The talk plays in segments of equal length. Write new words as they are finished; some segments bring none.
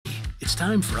it's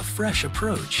time for a fresh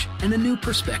approach and a new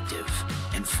perspective,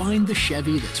 and find the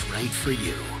Chevy that's right for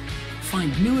you.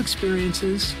 Find new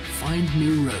experiences, find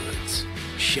new roads.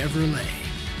 Chevrolet.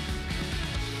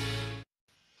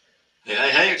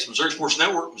 Hey, it's Missouri Sports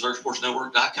Network,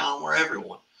 MissouriSportsNetwork.com, where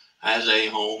everyone has a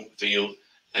home field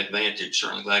advantage.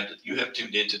 Certainly glad that you have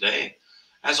tuned in today.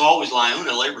 As always,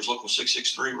 Liona Labor's Local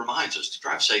 663 reminds us to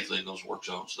drive safely in those work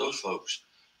zones. Those folks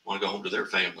want to go home to their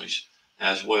families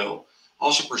as well.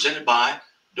 Also presented by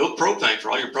Doak Propane. For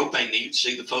all your propane needs,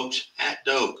 see the folks at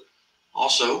Doak.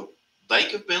 Also,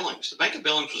 Bank of Billings. The Bank of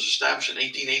Billings was established in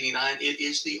 1889. It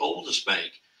is the oldest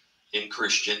bank in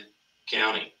Christian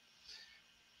County.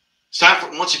 It's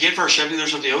time once again for our Chevy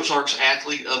Dealers of the Ozarks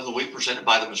Athlete of the Week, presented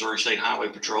by the Missouri State Highway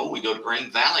Patrol. We go to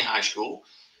Grain Valley High School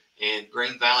and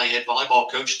Grain Valley head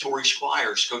volleyball coach Tori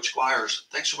Squires. Coach Squires,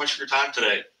 thanks so much for your time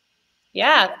today.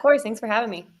 Yeah, of course. Thanks for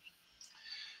having me.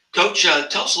 Coach,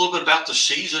 tell us a little bit about the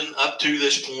season up to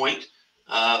this point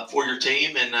for your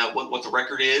team, and what the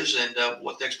record is, and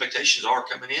what the expectations are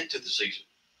coming into the season.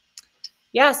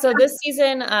 Yeah, so this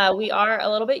season we are a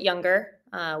little bit younger.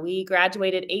 We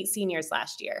graduated 8 seniors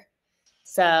last year.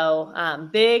 So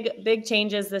big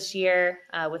changes this year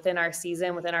within our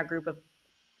season, within our group of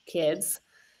kids.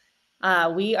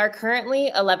 We are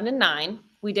currently 11-9.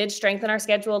 We did strengthen our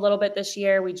schedule a little bit this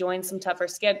year. We joined some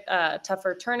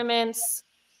tougher tournaments.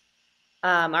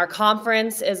 Our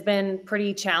conference has been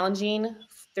pretty challenging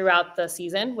throughout the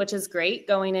season, which is great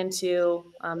going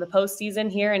into the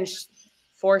postseason here in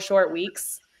 4 short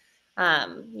weeks.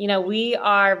 We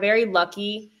are very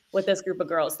lucky with this group of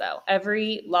girls, though.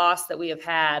 Every loss that we have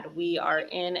had, we are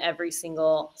in every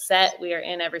single set. We are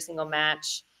in every single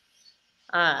match.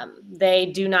 They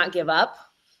do not give up.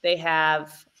 They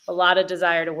have a lot of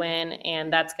desire to win,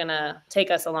 and that's going to take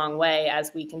us a long way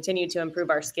as we continue to improve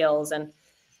our skills. And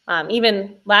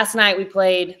even last night we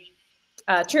played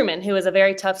Truman, who is a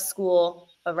very tough school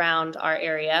around our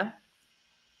area,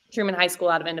 Truman High School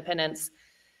out of Independence.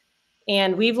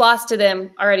 And we've lost to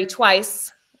them already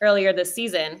twice earlier this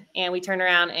season, and we turned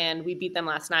around and we beat them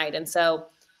last night. And so,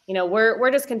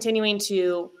 we're just continuing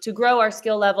to grow our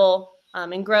skill level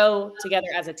and grow together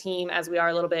as a team as we are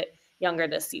a little bit younger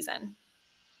this season.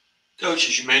 Coach,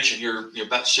 as you mentioned, you're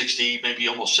about 60, maybe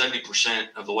almost 70%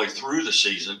 of the way through the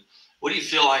season. What do you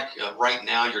feel like right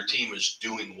now your team is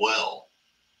doing well?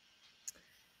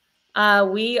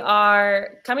 We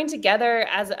are coming together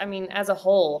as a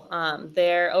whole.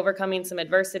 They're overcoming some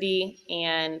adversity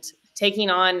and taking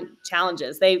on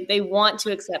challenges. They want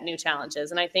to accept new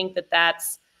challenges. And I think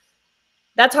that's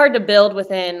hard to build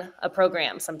within a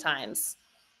program sometimes.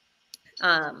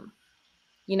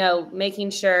 Making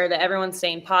sure that everyone's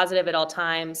staying positive at all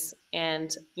times.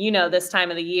 And, this time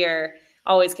of the year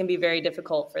always can be very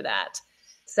difficult for that.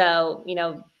 So,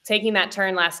 taking that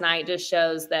turn last night just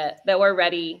shows that we're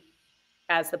ready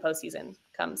as the postseason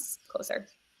comes closer.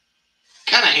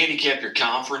 Kind of handicap your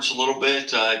conference a little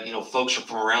bit. Folks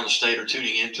from around the state are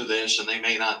tuning into this, and they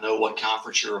may not know what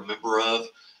conference you're a member of,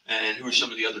 and who are some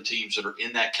of the other teams that are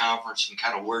in that conference, and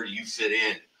kind of where do you fit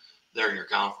in there in your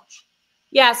conference?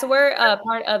 Yeah, so we're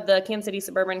part of the Kansas City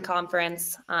Suburban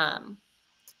Conference.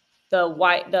 The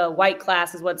white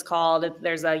class is what's called.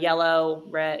 There's a yellow,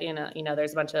 red,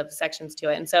 there's a bunch of sections to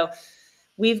it. And so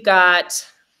we've got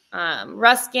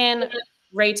Ruskin,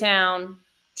 Raytown,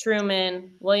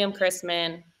 Truman, William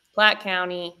Chrisman, Platte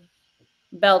County,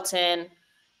 Belton,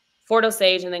 Fort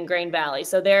Osage, and then Grain Valley.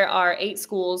 So there are 8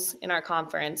 schools in our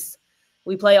conference.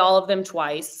 We play all of them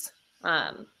twice.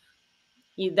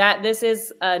 This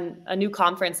is a new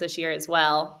conference this year as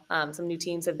well. Some new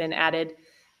teams have been added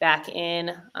back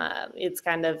in.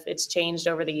 It's changed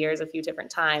over the years a few different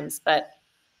times, but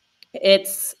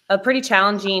it's a pretty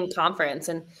challenging conference.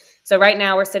 And so right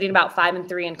now we're sitting about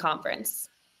 5-3 in conference.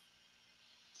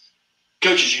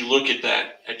 Coach, as you look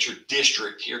at your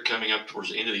district here coming up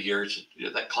towards the end of the year, it's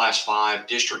that Class 5,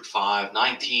 District 5,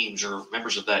 9 teams are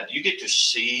members of that. Do you get to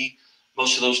see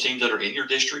most of those teams that are in your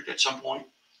district at some point?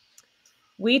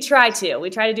 We try to. We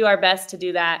try to do our best to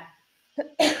do that.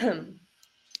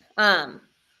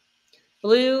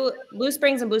 Blue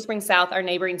Springs and Blue Springs South are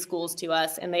neighboring schools to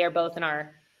us, and they are both in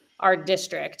our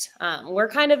district. We're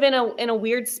kind of in a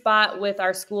weird spot with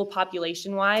our school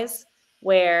population-wise,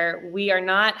 where we are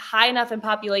not high enough in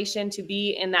population to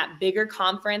be in that bigger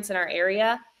conference in our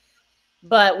area,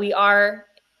 but we are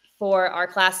for our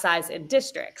class size in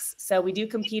districts. So we do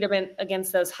compete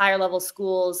against those higher level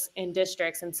schools in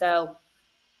districts. And so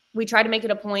we try to make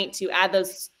it a point to add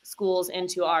those schools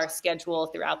into our schedule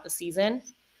throughout the season.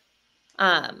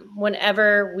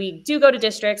 Whenever we do go to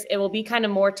districts, it will be kind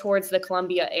of more towards the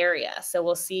Columbia area. So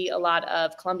we'll see a lot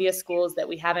of Columbia schools that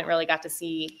we haven't really got to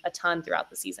see a ton throughout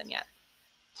the season yet.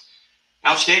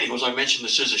 Outstanding. As I mentioned,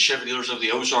 this is the Chevy Dealers of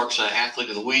the Ozarks Athlete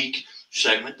of the Week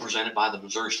segment presented by the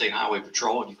Missouri State Highway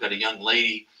Patrol. And you've got a young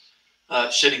lady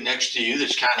sitting next to you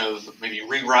that's kind of maybe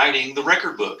rewriting the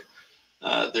record book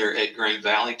there at Grain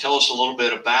Valley. Tell us a little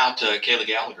bit about Kayla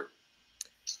Gallagher.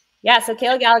 Yeah, so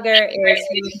Kayla Gallagher is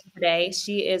here today.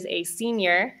 She is a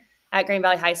senior at Grain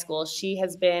Valley High School. She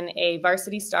has been a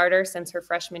varsity starter since her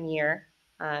freshman year.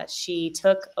 She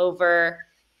took over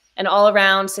an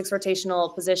all-around 6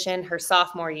 rotational position her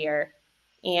sophomore year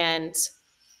and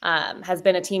has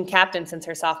been a team captain since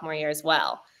her sophomore year as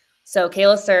well. So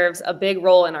Kayla serves a big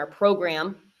role in our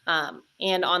program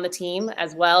and on the team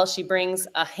as well. She brings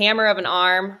a hammer of an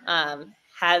arm,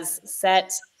 has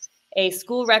set a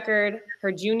school record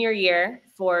her junior year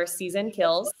for season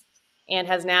kills, and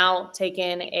has now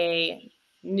taken a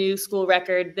new school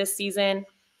record this season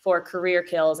for career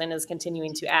kills and is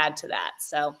continuing to add to that.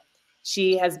 So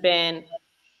she has been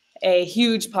a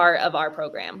huge part of our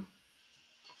program.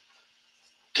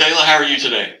 Kayla, how are you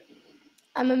today?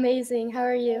 I'm amazing. How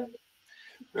are you?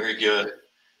 Very good.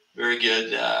 Very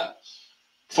good.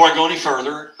 Before I go any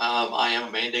further, I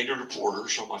am a mandated reporter,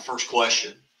 so my first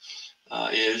question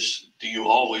is, do you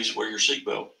always wear your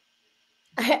seatbelt?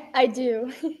 I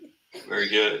do. Very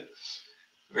good.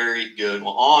 Very good.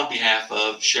 Well, on behalf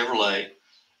of Chevrolet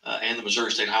and the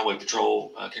Missouri State Highway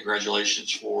Patrol,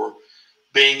 congratulations for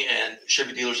being a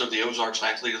Chevy Dealers of the Ozarks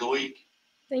Athlete of the Week.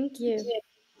 Thank you.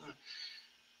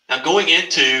 Now, going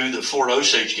into the Fort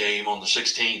Osage game on the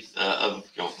 16th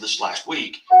of this last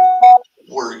week,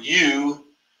 were you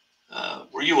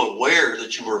aware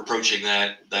that you were approaching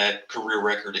that career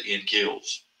record in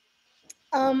kills?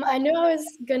 I knew I was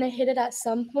gonna hit it at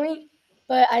some point,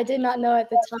 but I did not know at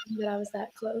the time that I was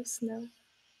that close. No.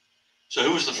 So,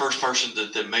 who was the first person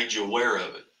that made you aware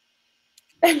of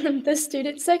it? The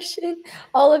student section,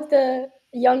 all of the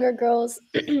younger girls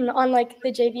on like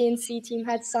the JV and C team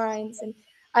had signs, and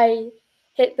I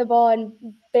hit the ball and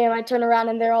bam, I turn around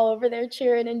and they're all over there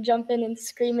cheering and jumping and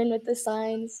screaming with the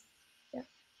signs. Yeah.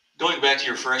 Going back to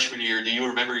your freshman year, do you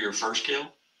remember your first kill?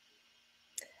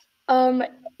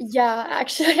 Yeah,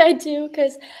 actually I do,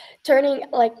 because turning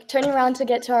around to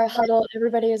get to our huddle,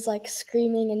 everybody was like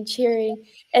screaming and cheering,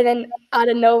 and then out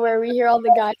of nowhere we hear all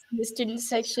the guys in the student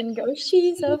section go,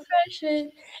 "She's a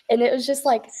freshman," and it was just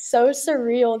like so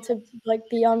surreal to like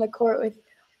be on the court with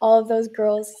all of those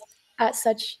girls at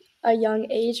such a young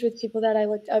age with people that I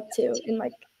looked up to, and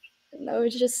like, it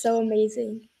was just so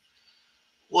amazing.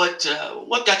 What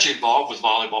got you involved with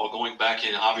volleyball going back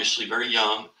in, obviously very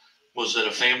young? Was it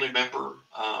a family member?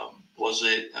 Was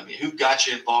it? I mean, who got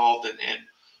you involved, and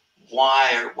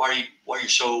why are you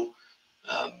so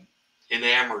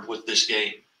enamored with this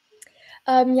game?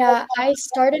 Yeah, I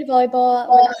started volleyball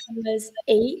when I was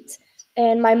 8,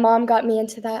 and my mom got me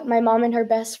into that. My mom and her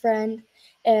best friend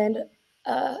and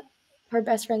her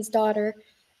best friend's daughter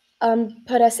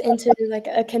put us into like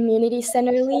a community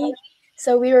center league.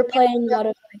 So we were playing out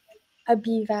of like a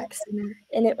BVAC center,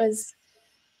 and it was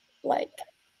like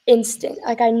instant.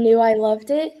 Like I knew I loved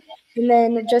it, and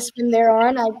then just from there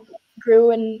on, I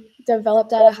grew and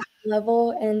developed at a high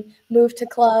level and moved to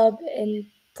club and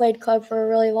played club for a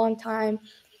really long time.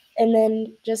 And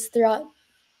then just throughout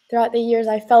the years,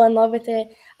 I fell in love with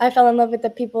it. I fell in love with the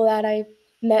people that I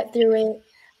met through it.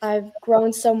 I've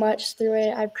grown so much through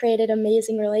it. I've created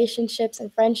amazing relationships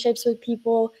and friendships with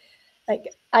people.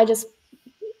 Like I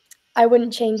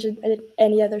wouldn't change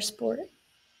any other sport.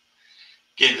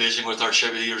 Again, visiting with our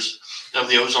Chevy Dealers of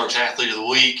the Ozarks Athlete of the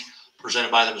Week,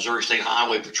 presented by the Missouri State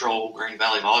Highway Patrol, Grain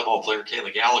Valley Volleyball player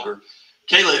Kayla Gallagher.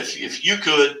 Kayla, if you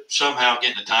could somehow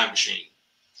get in a time machine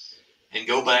and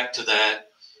go back to that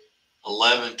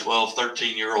 11, 12,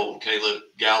 13-year-old Kayla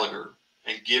Gallagher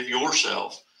and give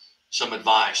yourself some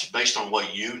advice based on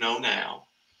what you know now,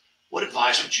 what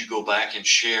advice would you go back and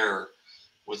share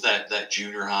with that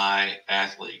junior high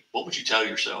athlete? What would you tell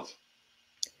yourself?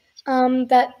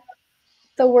 That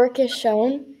the work is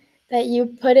shown, that you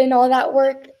put in all that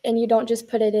work and you don't just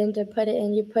put it in to put it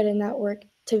in, you put in that work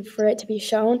for it to be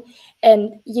shown,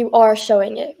 and you are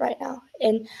showing it right now.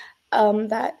 And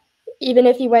that even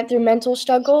if you went through mental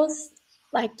struggles,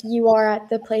 like you are at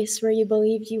the place where you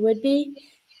believed you would be,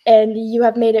 and you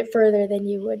have made it further than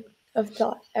you would have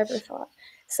ever thought.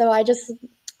 So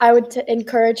I would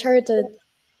encourage her to,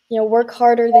 work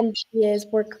harder than she is,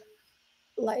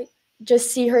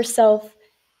 just see herself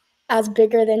as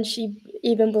bigger than she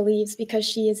even believes, because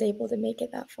she is able to make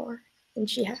it that far, and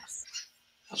she has.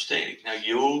 Outstanding. Now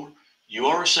you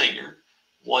are a senior.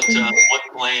 What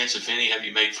plans, if any, have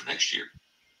you made for next year?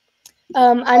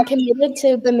 I'm committed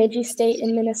to Bemidji State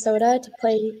in Minnesota to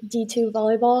play D2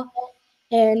 volleyball.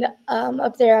 And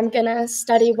up there, I'm going to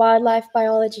study wildlife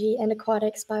biology and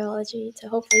aquatics biology to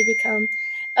hopefully become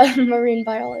a marine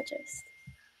biologist.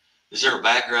 Is there a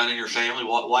background in your family?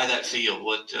 Why that field?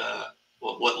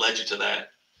 What led you to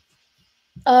that?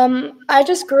 I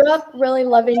just grew up really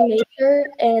loving nature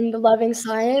and loving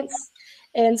science.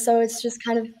 And so it's just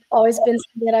kind of always been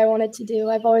something that I wanted to do.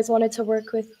 I've always wanted to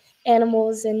work with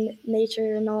animals and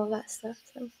nature and all of that stuff.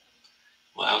 So.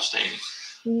 Well, outstanding.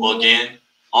 Well, again,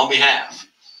 on behalf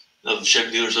of the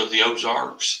Chevy Dealers of the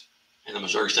Ozarks and the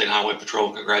Missouri State Highway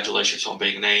Patrol, congratulations on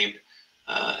being named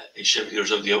a Chevy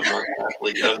Dealers of the Ozarks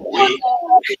Athlete of the Week.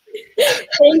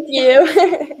 Thank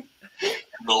you.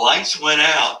 The lights went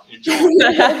out. Enjoy.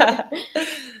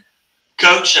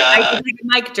 Coach.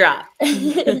 Mic drop.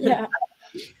 Yeah.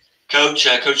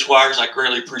 Coach Wires, I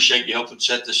greatly appreciate you helping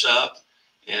set this up.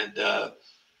 And,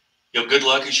 good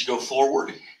luck as you go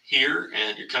forward here.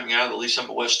 And you're coming out of the Lee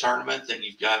Summit West tournament. Then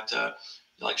you've got,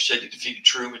 like I said, you defeated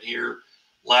Truman here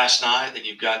last night. Then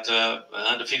you've got an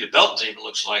undefeated Belton team, it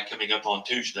looks like, coming up on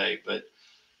Tuesday. But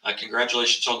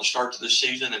congratulations on the start to this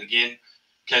season. And again,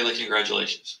 Kayla,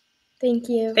 congratulations. Thank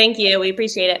you. Thank you. We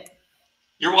appreciate it.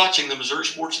 You're watching the Missouri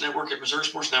Sports Network at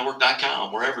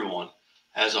MissouriSportsNetwork.com, where everyone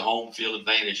has a home field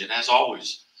advantage. And as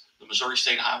always, the Missouri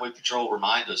State Highway Patrol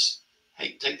remind us,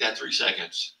 hey, take that 3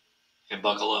 seconds and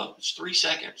buckle up. It's 3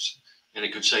 seconds, and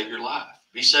it could save your life.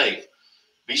 Be safe,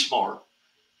 be smart,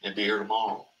 and be here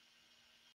tomorrow.